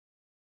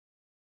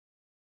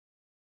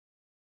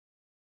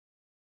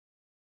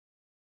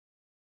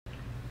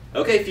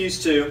Okay,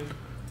 Fuze 2,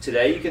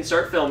 today you can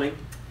start filming.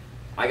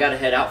 I gotta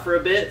head out for a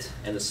bit,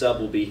 and the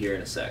sub will be here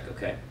in a sec,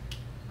 okay?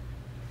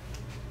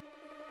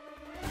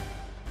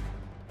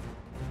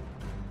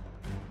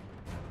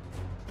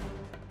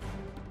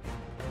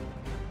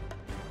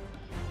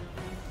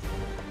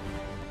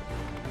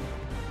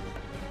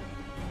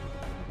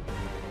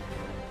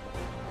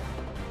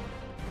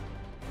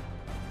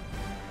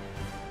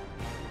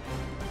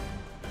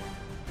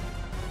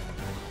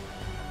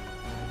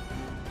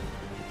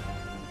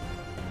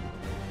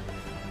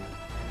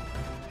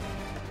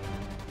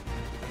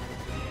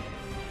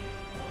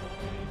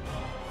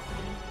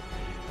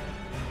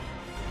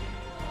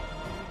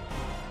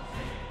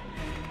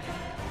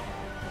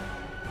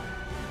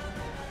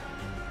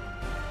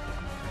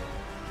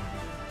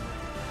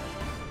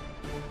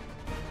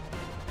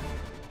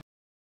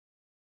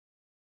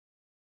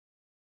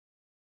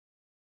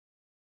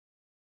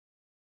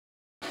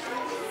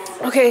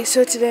 Okay,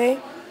 so today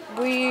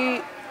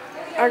we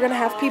are gonna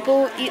have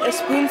people eat a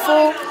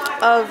spoonful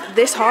of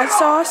this hot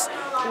sauce,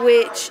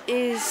 which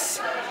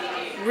is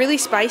really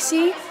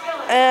spicy,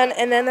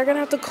 and then they're gonna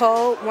have to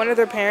call one of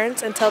their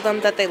parents and tell them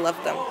that they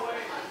love them.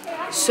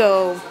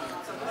 So,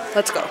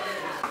 let's go.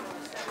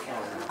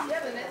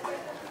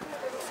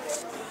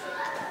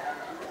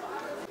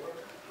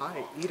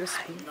 Hi, eat a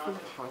spoonful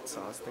of hot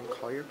sauce, then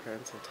call your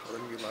parents and tell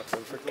them you love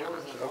them for cash.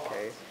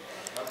 Okay.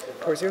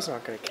 Corsier's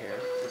not gonna care.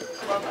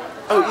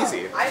 Oh,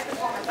 easy.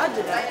 I'll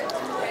do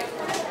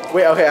that.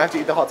 Wait, okay, I have to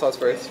eat the hot sauce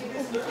first.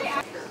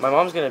 My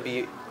mom's gonna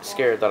be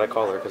scared that I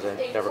call her because I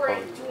never call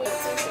her.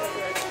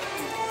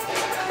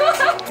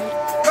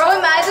 Bro,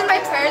 imagine my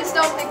parents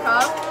don't pick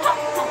up.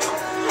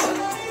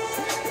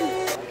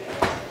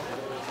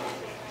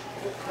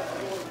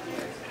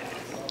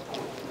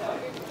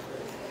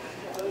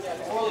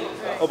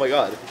 Oh my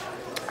god.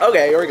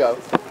 Okay, here we go.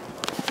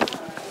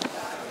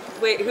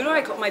 Wait, who do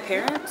I call? My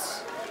parents?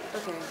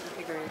 Okay,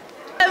 great.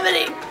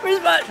 Emily,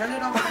 respond. Turn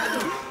it on.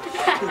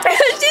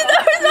 She's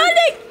not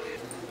responding.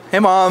 Hey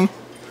mom.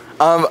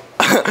 I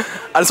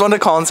just wanted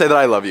to call and say that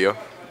I love you.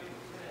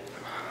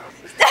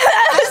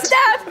 Steph!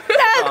 Steph!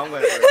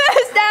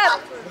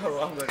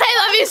 I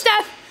love you,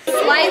 Steph!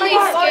 Slightly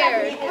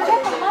scared.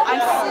 I'm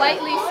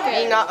slightly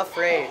scared. Be not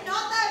afraid.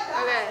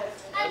 Okay.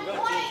 I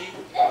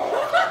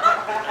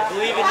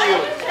believe in you,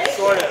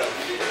 sort of.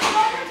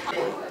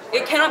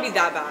 It cannot be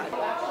that bad.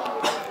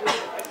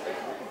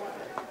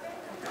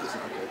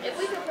 If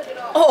we could put it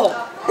on. Oh!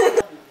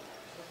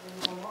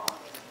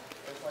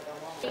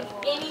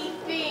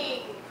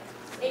 Anything.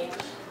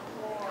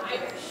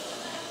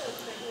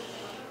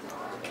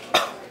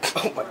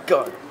 Oh my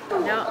god.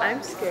 No,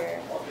 I'm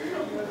scared.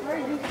 Where are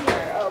you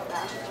scared? Oh,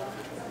 back.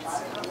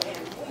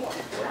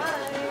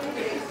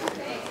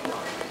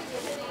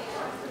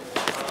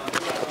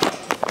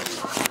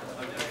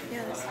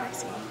 Yeah, that's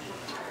spicy.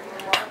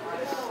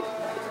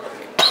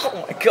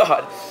 Oh my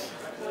god.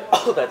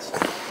 Oh, that's...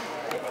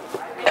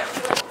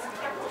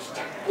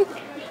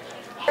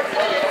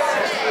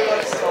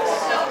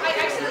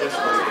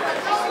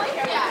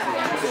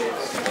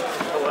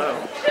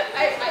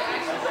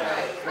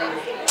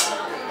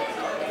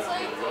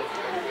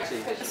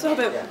 Stop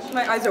it.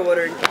 My eyes are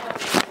watering.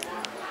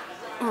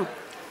 Mm.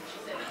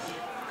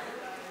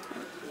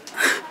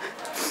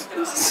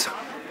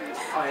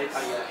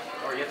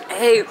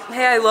 Hey,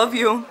 I love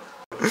you.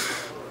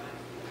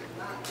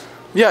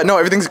 Yeah, no,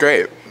 everything's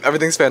great.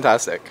 Everything's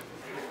fantastic.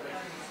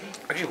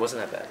 Actually, it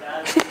wasn't that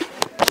bad.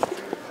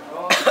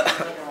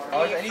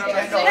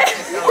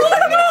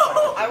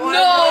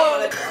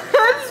 No!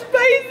 That's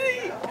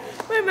spicy!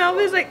 My mouth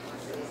is like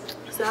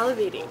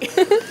salivating.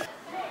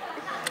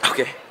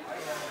 Okay.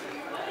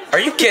 Are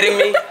you kidding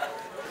me?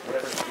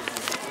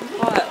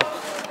 What?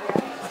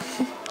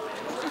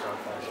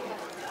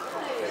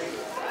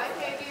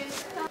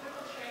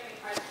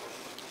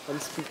 On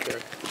speaker.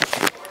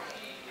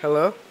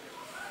 Hello?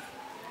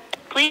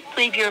 Please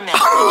leave your message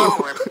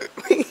for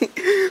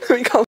Let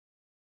me call.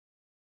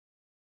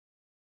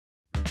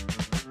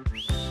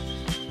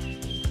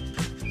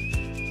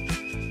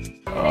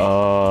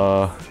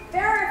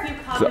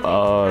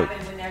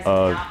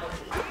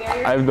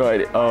 I have no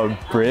idea.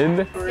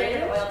 Bryn?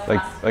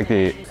 Like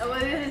the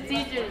What is the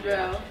teacher,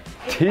 bro?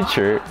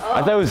 teacher?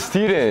 I thought it was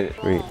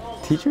student. Wait,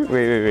 teacher?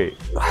 Wait.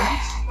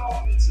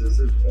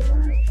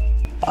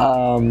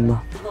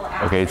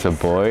 Okay, it's a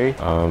boy.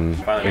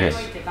 Okay.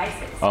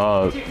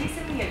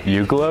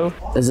 Yuglo?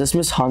 Is this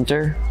Miss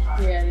Hunter?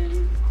 Yeah.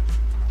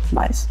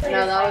 Nice.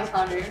 No, that was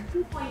Hunter.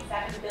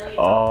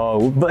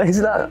 Oh, but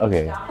he's not.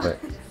 Okay,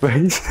 but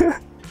he's.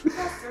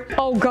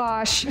 Oh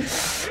gosh.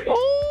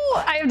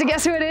 Oh, I have to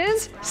guess who it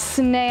is?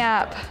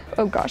 Snap.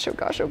 Oh gosh.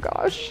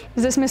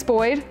 Is this Miss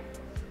Boyd?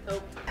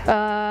 Nope.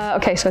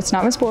 Okay, so it's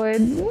not Miss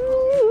Boyd.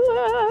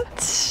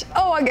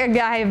 Oh,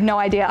 I have no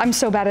idea. I'm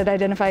so bad at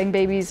identifying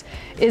babies.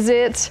 Is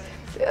it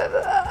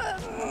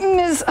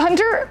Ms.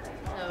 Hunter?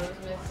 No, it was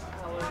Miss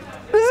Howard.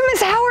 This is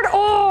Miss Howard.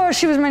 Oh,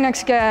 she was my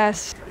next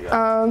guess.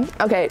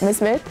 Okay, Miss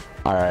Smith?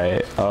 All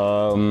right.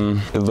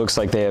 It looks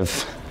like they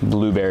have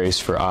blueberries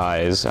for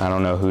eyes. I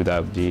don't know who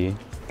that would be.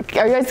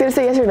 Are you guys gonna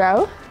say yes or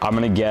no? I'm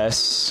gonna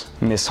guess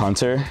Miss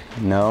Hunter.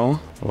 No.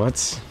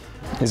 What?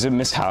 Is it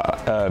Miss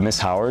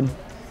Howard?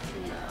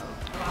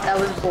 That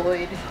was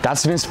Boyd.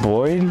 That's Miss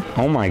Boyd?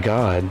 Oh my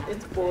God.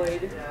 It's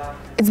Boyd.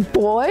 It's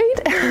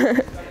Boyd?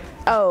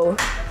 Oh,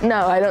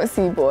 no, I don't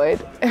see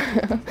Boyd.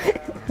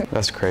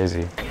 That's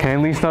crazy. Can I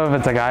at least know if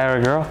it's a guy or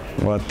a girl?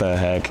 What the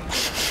heck?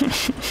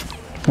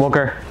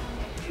 Walker.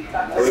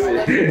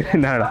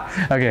 No.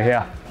 Okay,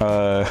 yeah.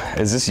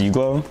 Is this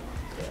Uglo?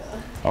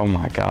 Oh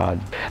my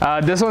God.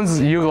 This one's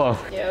Uglo.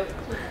 Yep.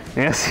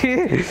 Yeah,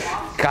 see?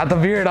 Got the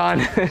beard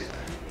on.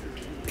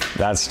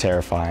 That's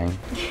terrifying.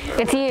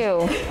 It's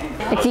you.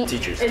 It's you.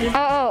 Teachers.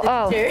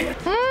 Oh.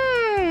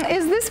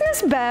 Is this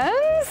Miss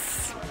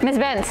Benz? Miss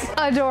Benz.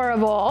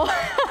 Adorable.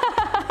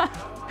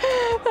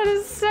 That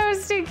is so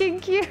stinking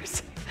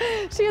cute.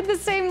 She had the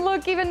same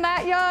look even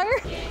that young.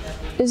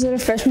 Is it a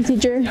freshman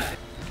teacher?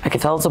 I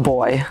can tell it's a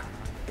boy.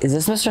 Is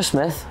this Mr.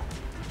 Smith?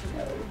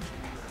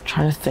 I'm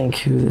trying to think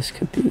who this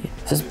could be.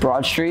 Is this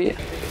Broad Street?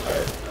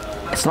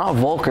 It's not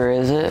Volker,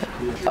 is it?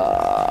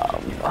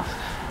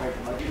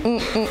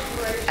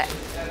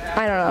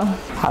 I don't know.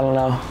 I don't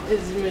know.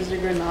 It's Mr.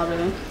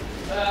 Granado.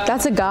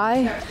 That's a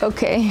guy?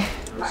 Okay.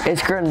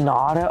 It's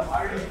Granada.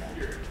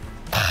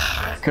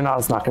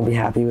 Granada's not gonna be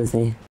happy with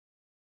me.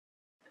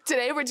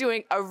 Today we're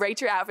doing a rate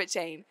your outfit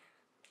chain.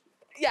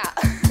 Yeah.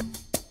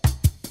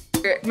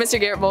 Mr.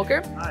 Garrett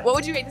Volker, what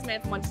would you rate this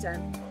man from 1 to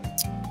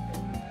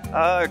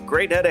 10?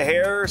 Great head of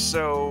hair,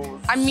 so...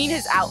 I mean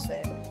his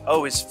outfit.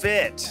 Oh, his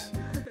fit.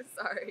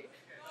 Sorry.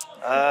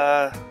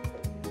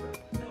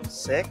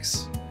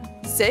 6?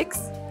 6?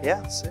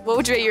 Yeah, 6. What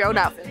would you rate your own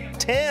outfit?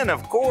 10,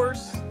 of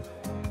course.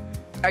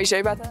 Are you sure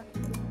about that?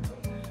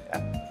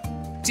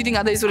 Yeah. Do you think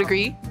others would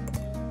agree?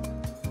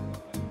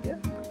 Yeah.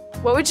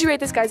 What would you rate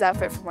this guy's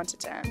outfit from 1 to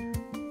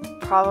 10?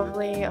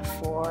 Probably a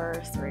 4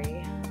 or 3.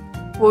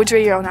 What would you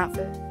rate your own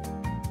outfit?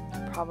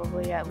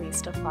 Probably at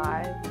least a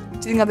 5. Do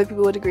you think other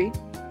people would agree?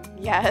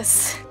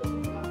 Yes.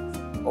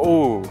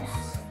 Oh.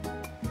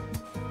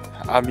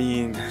 I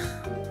mean,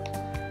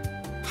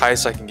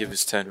 highest I can give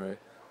is 10, right?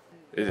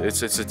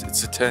 It's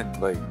a 10.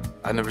 Like,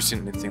 I've never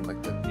seen anything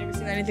like that. Never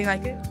seen anything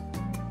like it?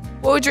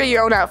 What would you rate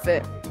your own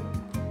outfit?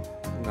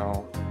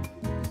 No.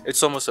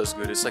 It's almost as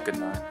good. It's like a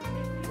 9.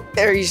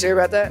 Are you sure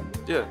about that?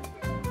 Yeah,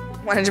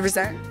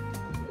 100%? Do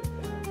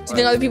you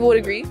think other people would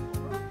agree?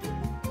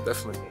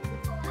 definitely.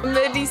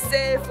 Lady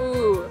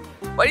Sefu.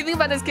 What do you think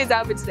about this kid's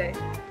outfit today?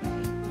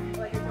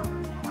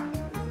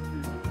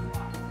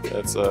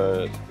 That's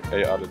a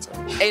 8 out of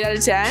 10. 8 out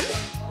of 10?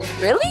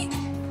 Really?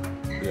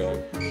 Yeah.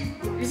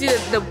 You see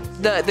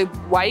the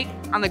white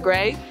on the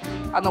gray?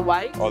 On the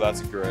white? Oh,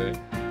 that's great.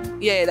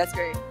 Yeah, that's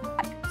great.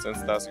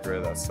 Since that's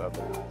great, that's 7.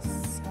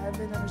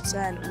 7 out of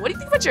 10. What do you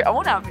think about your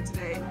own outfit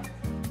today?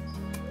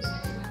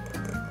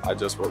 I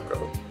just woke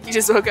up. You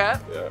just woke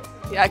up? Yeah.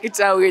 Yeah, I could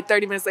tell we were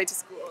 30 minutes late to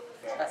school.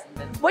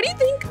 What do you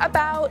think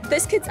about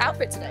this kid's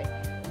outfit today?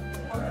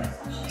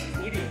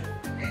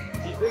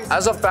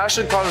 As a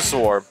fashion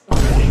connoisseur,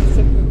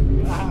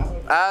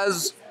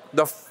 as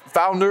the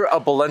founder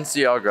of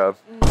Balenciaga,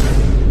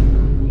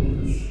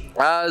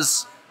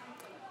 as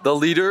the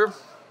leader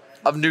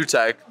of New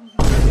Tech,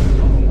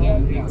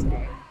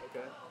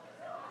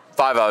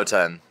 5 out of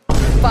 10.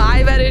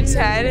 5 out of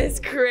 10 is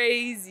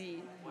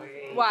crazy.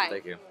 Why?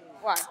 Thank you.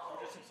 Why?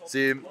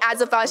 See,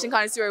 As a fashion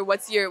connoisseur,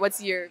 what's your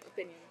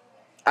opinion?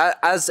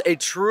 as a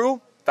true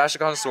fashion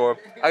connoisseur,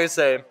 I can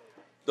say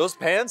those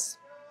pants,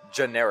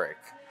 generic.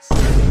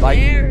 Like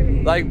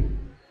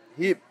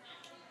he,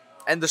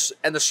 and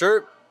the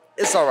shirt,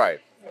 it's all right.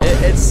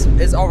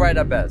 It's all right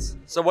at best.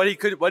 So what he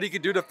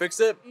could do to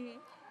fix it?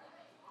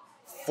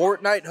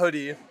 Fortnite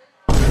hoodie,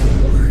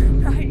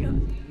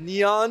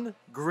 neon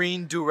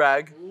green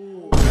durag.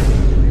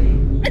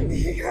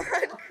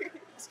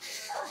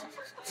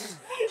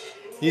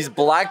 These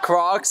black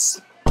Crocs,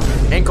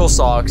 ankle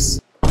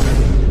socks,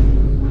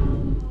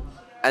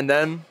 and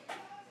then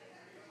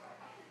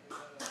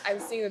I'm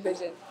seeing the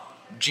vision.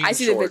 jean I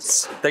see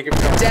shorts. the vision. Thank you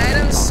for coming.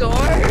 Denim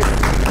shorts.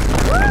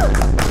 Woo!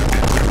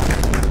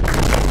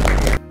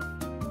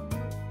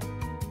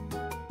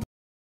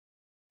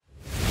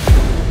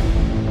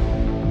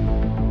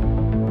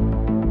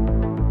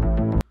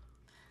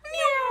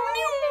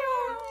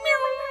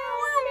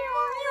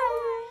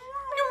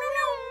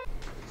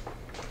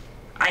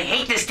 I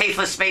hate this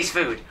tasteless space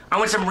food. I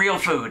want some real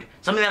food.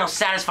 Something that'll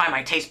satisfy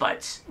my taste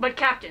buds. But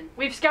Captain,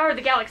 we've scoured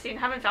the galaxy and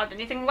haven't found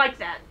anything like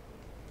that.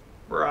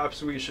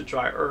 Perhaps we should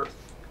try Earth.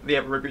 They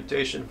have a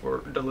reputation for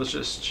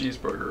delicious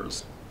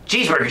cheeseburgers.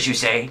 Cheeseburgers, you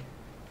say?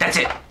 That's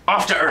it.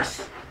 Off to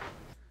Earth.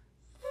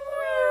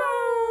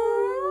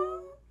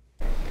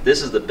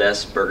 This is the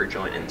best burger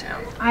joint in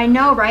town. I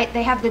know, right?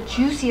 They have the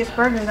juiciest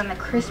burgers and the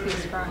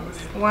crispiest fries.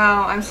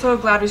 Wow, I'm so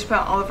glad we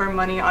spent all of our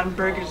money on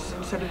burgers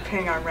instead of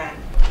paying our rent.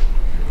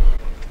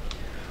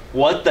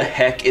 What the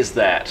heck is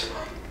that?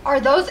 Are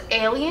those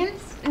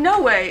aliens?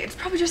 No way. It's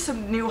probably just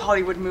some new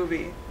Hollywood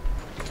movie.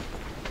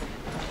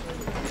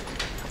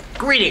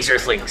 Greetings,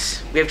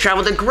 Earthlings. We have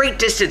traveled a great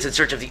distance in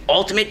search of the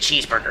ultimate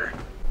cheeseburger.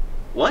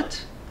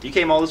 What? You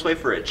came all this way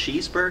for a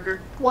cheeseburger?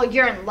 Well,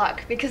 you're in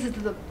luck because it's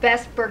the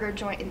best burger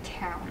joint in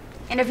town.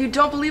 And if you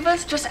don't believe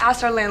us, just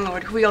ask our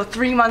landlord, who we owe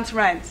 3 months'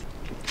 rent.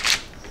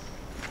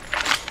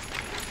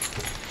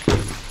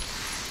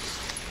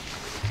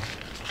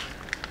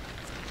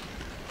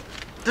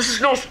 This is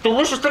the most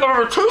delicious thing I've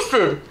ever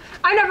tasted.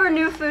 I never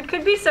knew food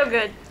could be so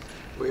good.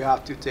 We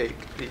have to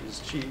take these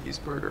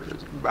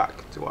cheeseburgers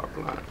back to our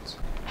plant.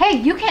 Hey,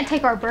 you can't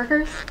take our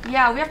burgers.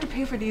 Yeah, we have to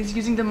pay for these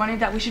using the money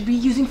that we should be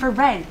using for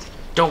rent.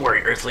 Don't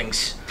worry,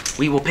 Earthlings.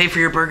 We will pay for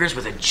your burgers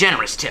with a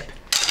generous tip.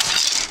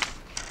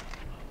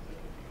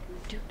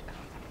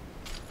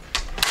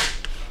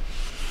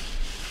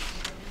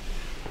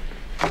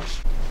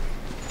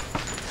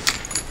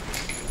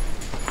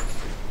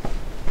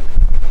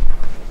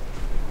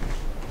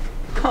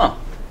 Huh.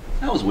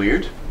 That was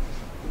weird.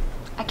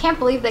 I can't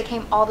believe they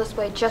came all this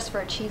way just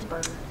for a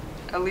cheeseburger.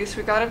 At least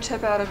we got a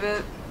tip out of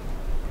it.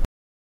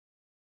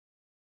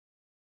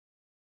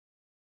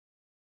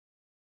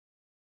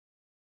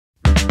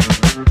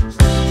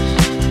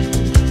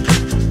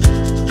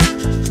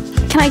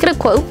 Can I get a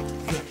quote?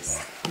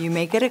 Yes. You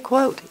may get a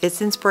quote.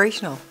 It's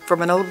inspirational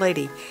from an old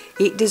lady.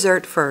 Eat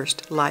dessert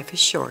first. Life is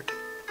short.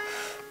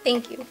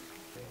 Thank you.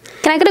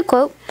 Can I get a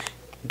quote?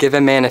 Give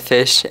a man a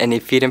fish and you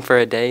feed him for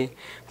a day,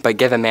 but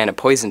give a man a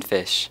poisoned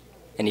fish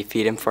and you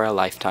feed him for a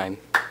lifetime.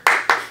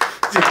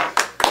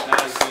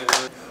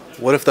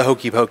 What if the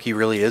hokey pokey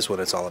really is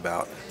what it's all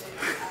about?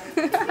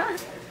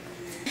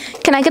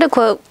 Can I get a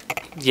quote?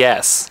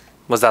 Yes.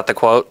 Was that the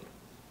quote?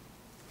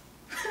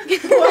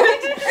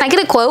 Can I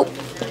get a quote?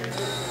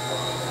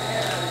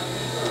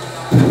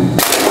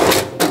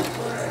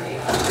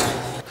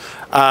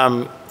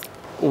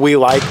 We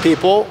like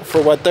people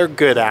for what they're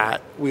good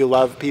at. We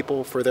love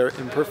people for their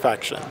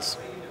imperfections.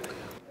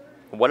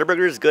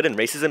 Whataburger is good and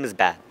racism is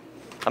bad.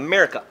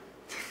 America.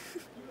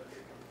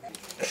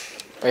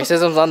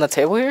 Racism's on the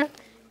table here?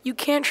 You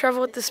can't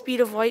travel at the speed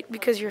of light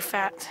because you're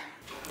fat.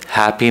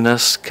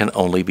 Happiness can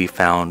only be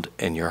found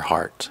in your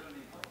heart.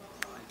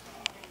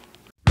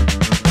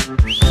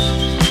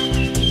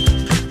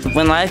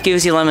 When life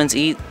gives you lemons,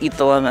 eat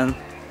the lemon.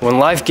 When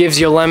life gives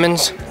you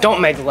lemons, don't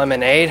make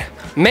lemonade.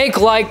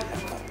 Make like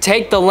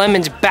take the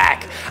lemons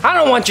back. I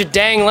don't want your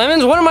dang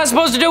lemons. What am I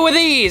supposed to do with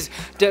these?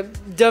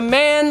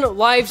 Demand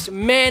life's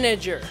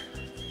manager.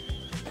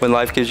 When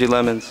life gives you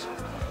lemons,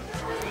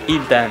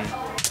 eat them.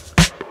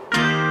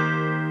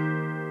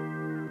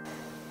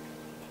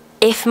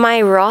 If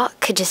my rock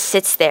could just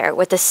sits there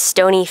with a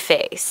stony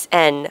face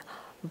and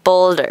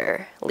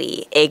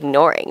boulderly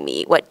ignoring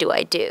me, what do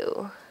I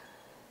do?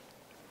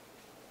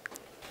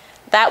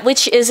 That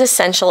which is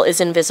essential is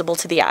invisible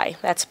to the eye.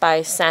 That's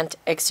by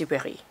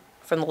Saint-Exupéry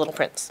from The Little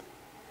Prince.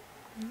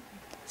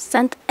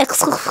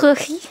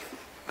 Saint-Exupéry?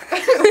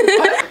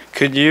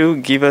 Could you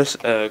give us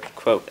a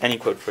quote, any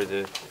quote for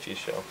the Fuze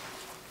show?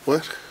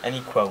 What? Any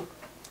quote.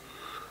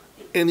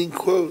 Any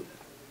quote?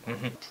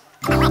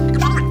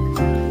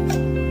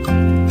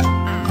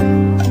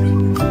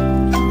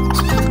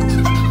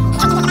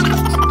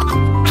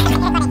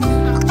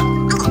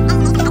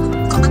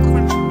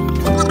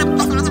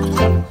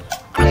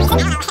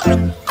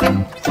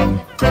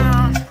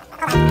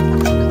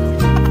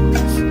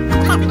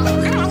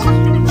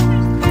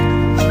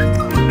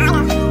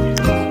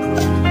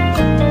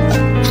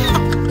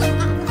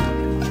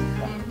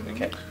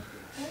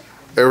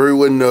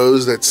 Everyone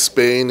knows that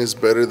Spain is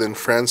better than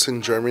France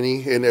and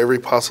Germany in every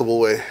possible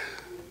way.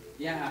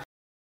 Yeah.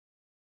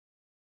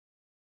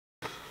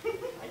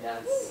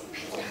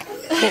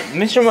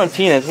 Mr.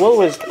 Martinez, what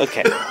was...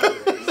 Okay.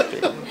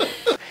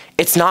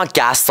 It's not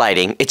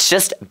gaslighting. It's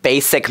just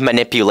basic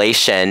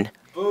manipulation.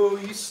 Boo,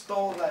 you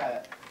stole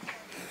that.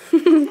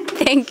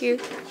 Thank you.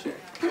 Sure.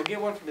 We'll get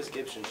one for Miss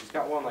Gibson. She's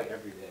got one like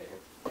every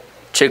day.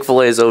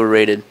 Chick-fil-A is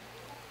overrated.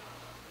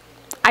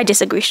 I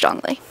disagree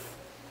strongly.